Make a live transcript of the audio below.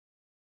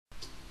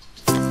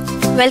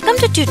Welcome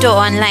to Tutor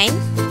Online,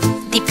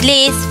 the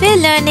place where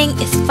learning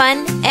is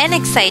fun and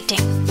exciting.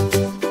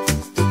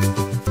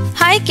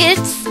 Hi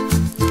kids!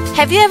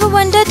 Have you ever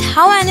wondered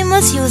how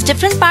animals use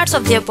different parts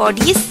of their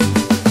bodies?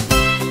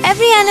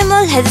 Every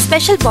animal has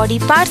special body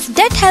parts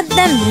that help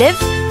them live,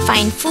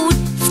 find food,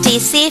 stay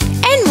safe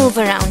and move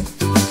around.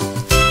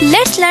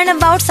 Let's learn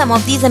about some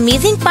of these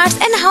amazing parts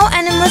and how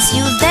animals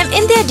use them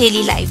in their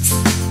daily lives.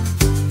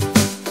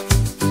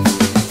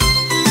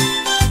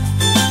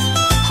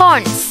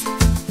 Horns.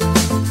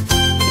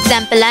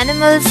 Example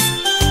animals: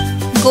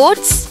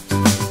 goats,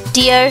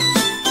 deer,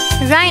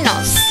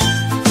 rhinos.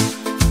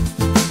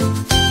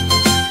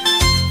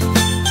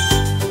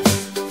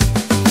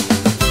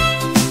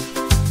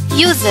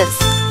 Uses.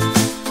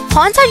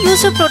 Horns are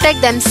used to protect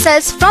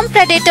themselves from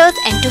predators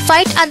and to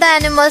fight other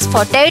animals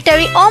for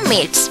territory or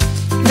mates.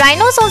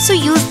 Rhinos also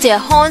use their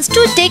horns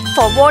to dig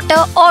for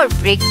water or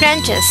break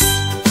branches.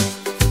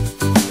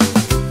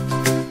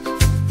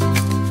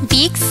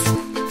 Beaks.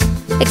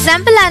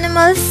 Example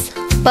animals: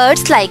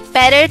 birds like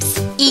parrots,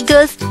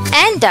 eagles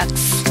and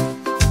ducks.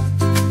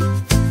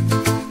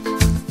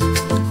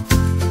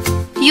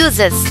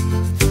 Uses.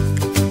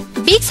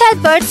 Beaks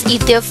help birds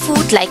eat their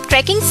food like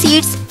cracking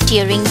seeds,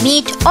 tearing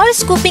meat or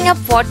scooping up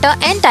water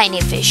and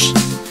tiny fish.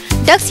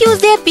 Ducks use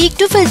their beak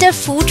to filter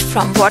food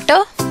from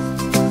water.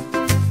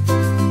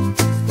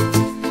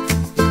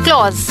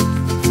 Claws.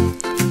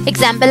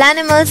 Example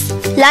animals: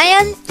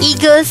 lion,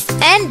 eagles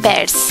and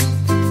bears.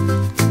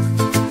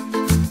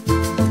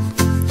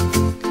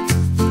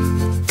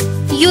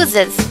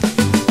 Uses.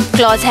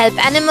 Claws help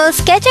animals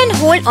catch and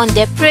hold on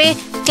their prey,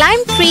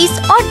 climb trees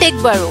or dig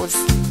burrows.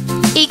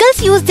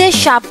 Eagles use their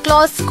sharp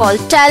claws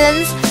called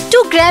talons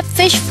to grab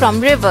fish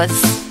from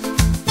rivers.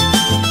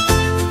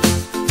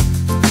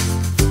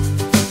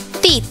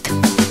 Teeth.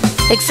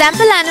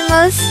 Example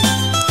animals: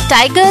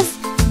 tigers,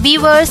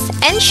 beavers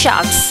and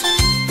sharks.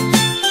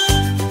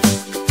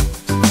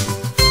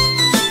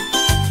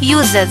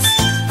 Uses.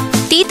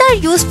 Teeth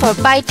are used for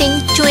biting,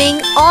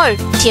 chewing or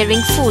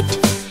tearing food.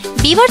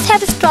 Beavers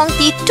have strong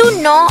teeth to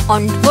gnaw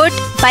on wood,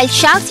 while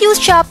sharks use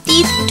sharp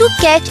teeth to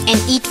catch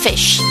and eat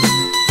fish.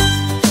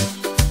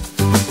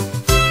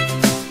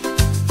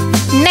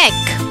 Neck.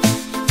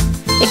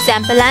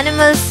 Example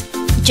animals: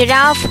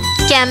 giraffe,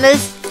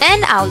 camels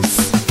and owls.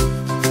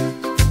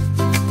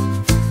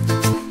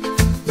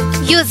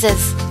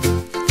 Uses.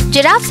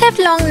 Giraffes have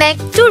long neck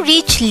to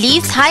reach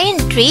leaves high in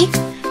tree.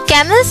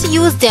 Camels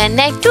use their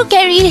neck to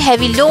carry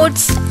heavy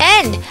loads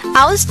and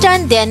owls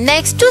turn their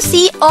necks to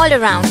see all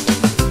around.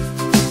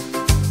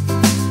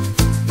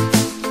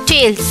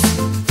 Tails.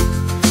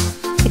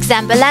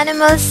 Example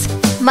animals: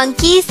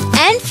 monkeys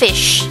and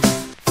fish.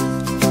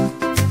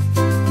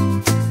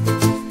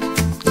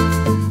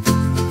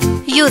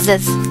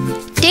 Uses.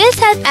 Tails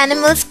help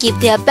animals keep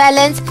their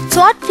balance,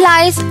 swat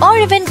flies or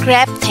even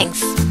grab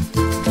things.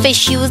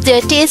 Fish use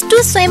their tails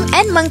to swim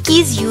and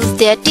monkeys use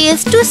their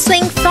tails to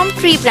swing from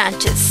tree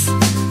branches.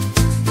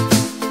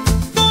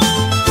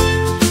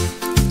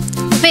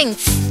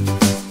 Wings.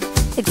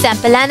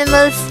 Example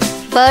animals: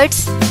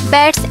 birds,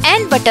 bats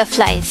and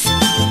butterflies.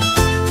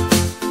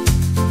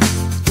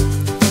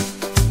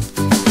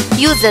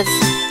 Uses.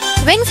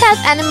 Wings help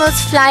animals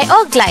fly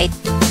or glide.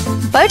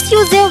 Birds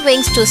use their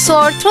wings to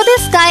soar through the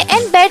sky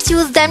and bats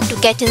use them to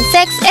catch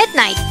insects at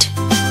night.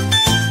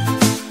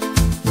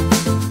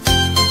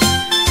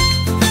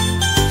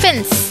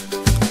 Fins.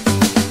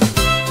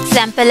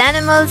 Example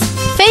animals: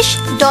 fish,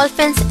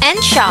 dolphins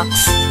and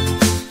sharks.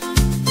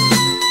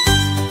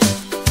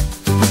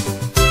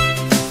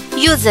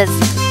 Uses.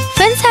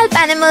 Fins help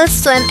animals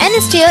swim and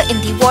steer in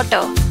the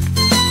water.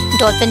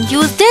 Dolphins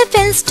use their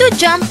fins to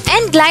jump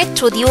and glide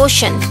through the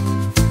ocean.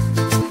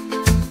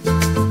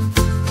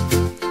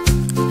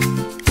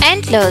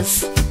 Antlers.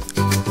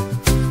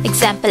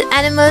 Example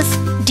animals: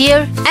 deer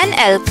and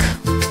elk.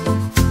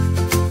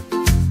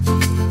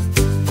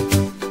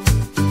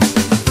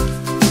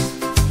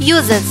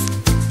 Uses.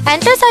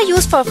 Antlers are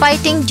used for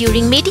fighting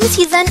during mating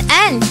season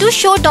and to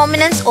show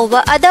dominance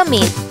over other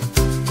males.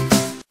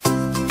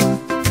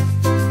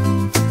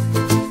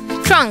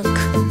 Trunk.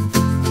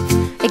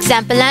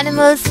 Example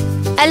animals: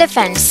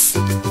 elephants.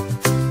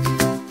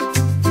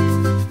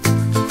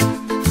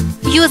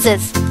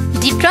 Uses.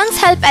 The trunks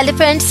help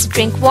elephants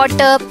drink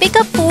water, pick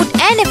up food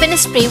and even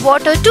spray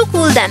water to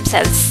cool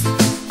themselves.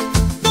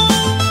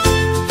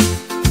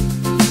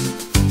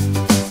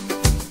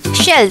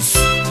 Shells.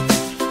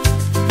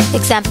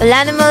 Example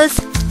animals: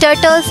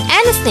 turtles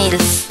and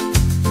snails.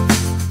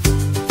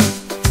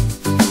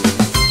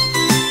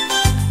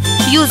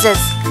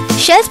 Uses.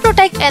 Shells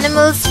protect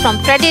animals from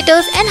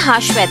predators and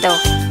harsh weather.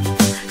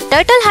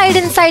 Turtles hide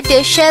inside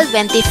their shell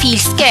when they feel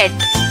scared.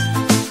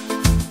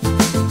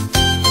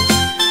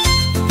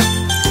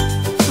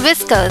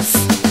 Whiskers.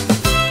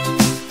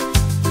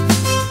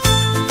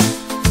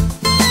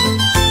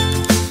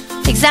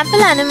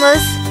 Example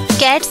animals: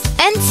 cats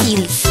and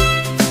seals.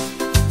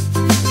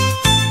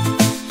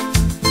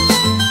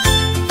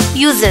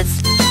 Uses.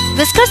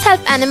 Whiskers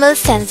help animals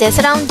sense their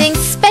surroundings,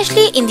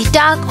 especially in the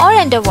dark or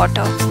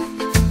underwater.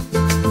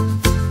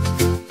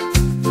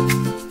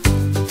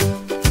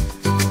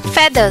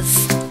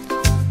 Feathers.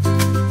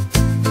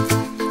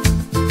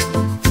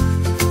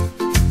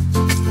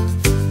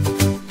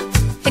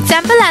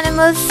 Example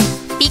animals: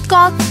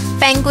 peacock,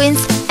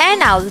 penguins,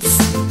 and owls.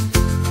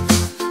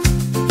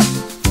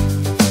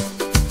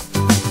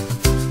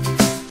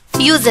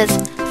 Uses: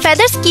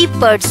 feathers keep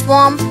birds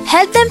warm,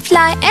 help them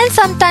fly, and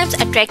sometimes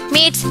attract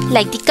mates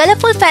like the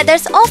colorful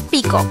feathers of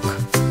peacock.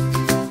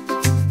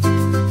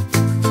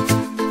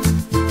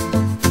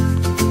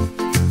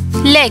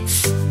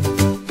 Legs.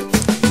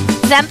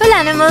 Example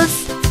animals: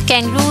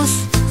 kangaroos,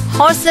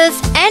 horses,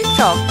 and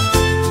frog.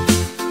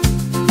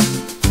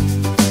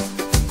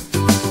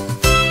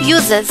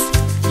 Uses: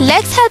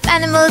 legs help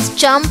animals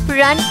jump,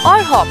 run, or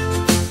hop.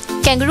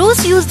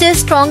 Kangaroos use their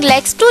strong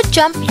legs to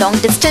jump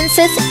long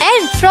distances,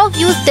 and frogs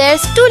use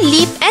theirs to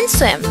leap and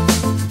swim.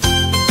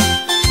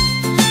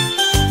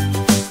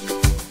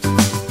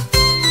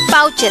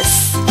 Pouches.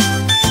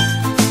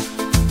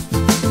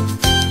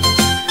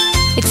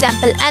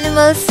 Example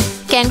animals: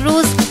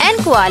 kangaroos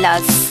and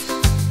koalas.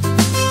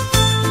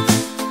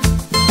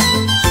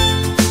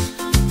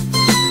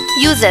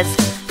 Uses: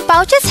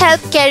 pouches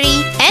help carry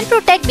and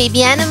protect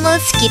baby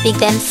animals, keeping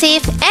them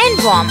safe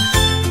and warm.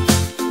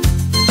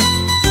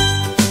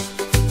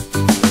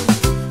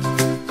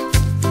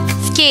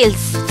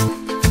 Scales.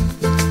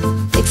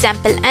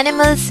 Example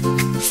animals: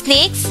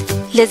 snakes,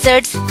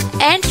 lizards,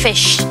 and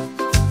fish.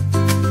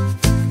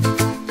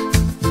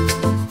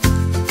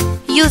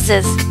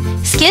 Uses: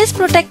 scales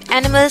protect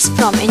animals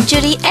from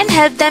injury and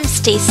help them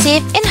stay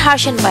safe in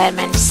harsh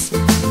environments.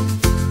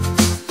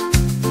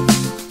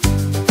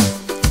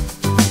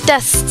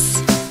 Tusks.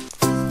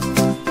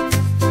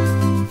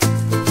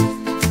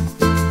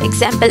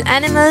 Example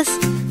animals: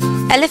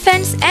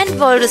 elephants and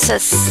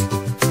walruses.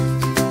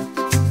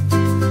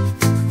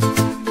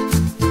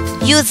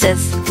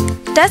 Uses: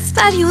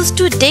 tusks are used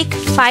to dig,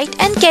 fight,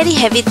 and carry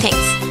heavy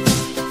things.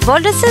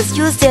 Walruses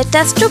use their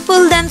tusks to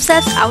pull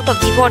themselves out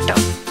of the water.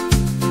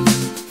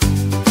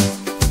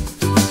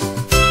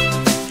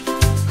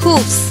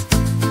 Hooves.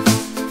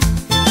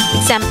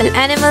 Example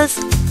animals: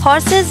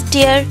 horses,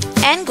 deer,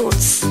 and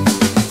goats.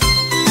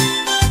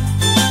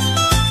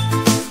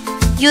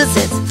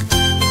 Uses: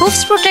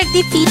 hooves protect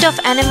the feet of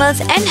animals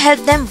and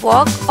help them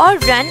walk or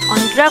run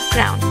on rough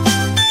ground.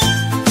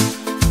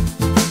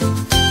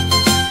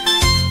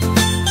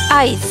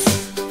 Eyes.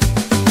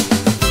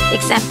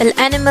 Example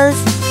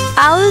animals: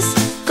 owls,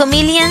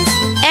 chameleons,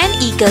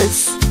 and eagles.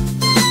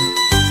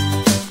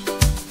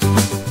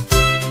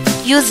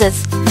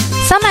 Uses: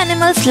 some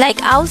animals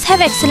like owls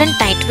have excellent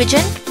night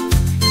vision.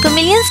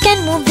 Chameleons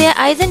can move their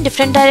eyes in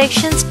different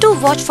directions to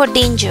watch for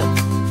danger.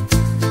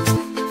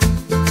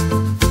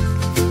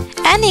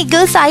 An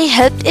eagle's eye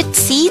helped it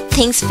see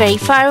things very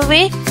far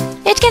away.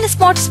 It can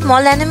spot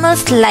small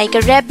animals like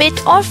a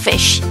rabbit or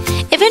fish,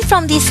 even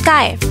from the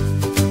sky.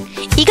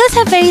 Eagles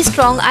have very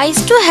strong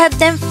eyes to help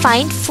them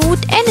find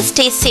food and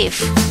stay safe.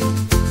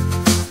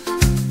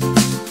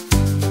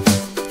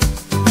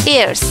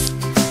 Ears.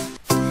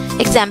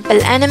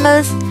 Example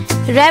animals: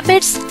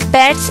 rabbits,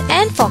 bats,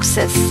 and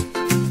foxes.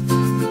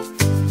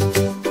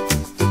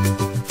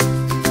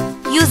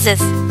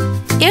 Uses: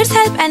 ears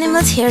help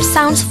animals hear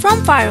sounds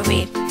from far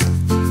away.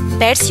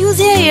 Bats use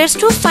their ears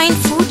to find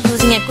food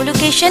using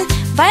echolocation,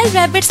 while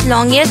rabbits'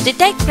 long ears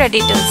detect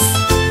predators.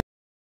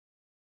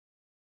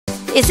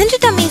 Isn't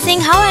it amazing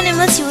how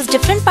animals use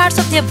different parts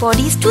of their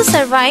bodies to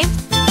survive?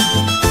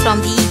 From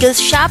the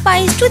eagle's sharp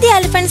eyes to the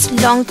elephant's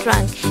long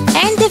trunk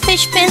and the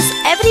fish fins,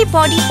 every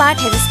body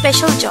part has a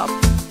special job.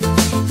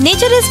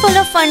 Nature is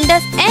full of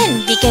wonders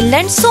and we can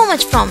learn so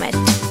much from it.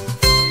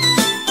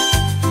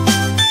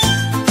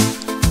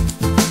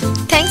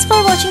 Thanks for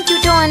watching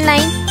Tutor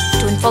Online.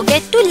 Don't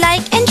forget to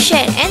like and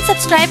share and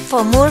subscribe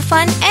for more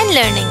fun and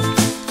learning.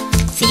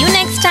 See you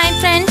next time,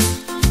 friends.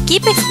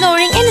 Keep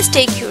exploring and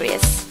stay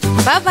curious.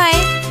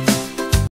 Bye-bye.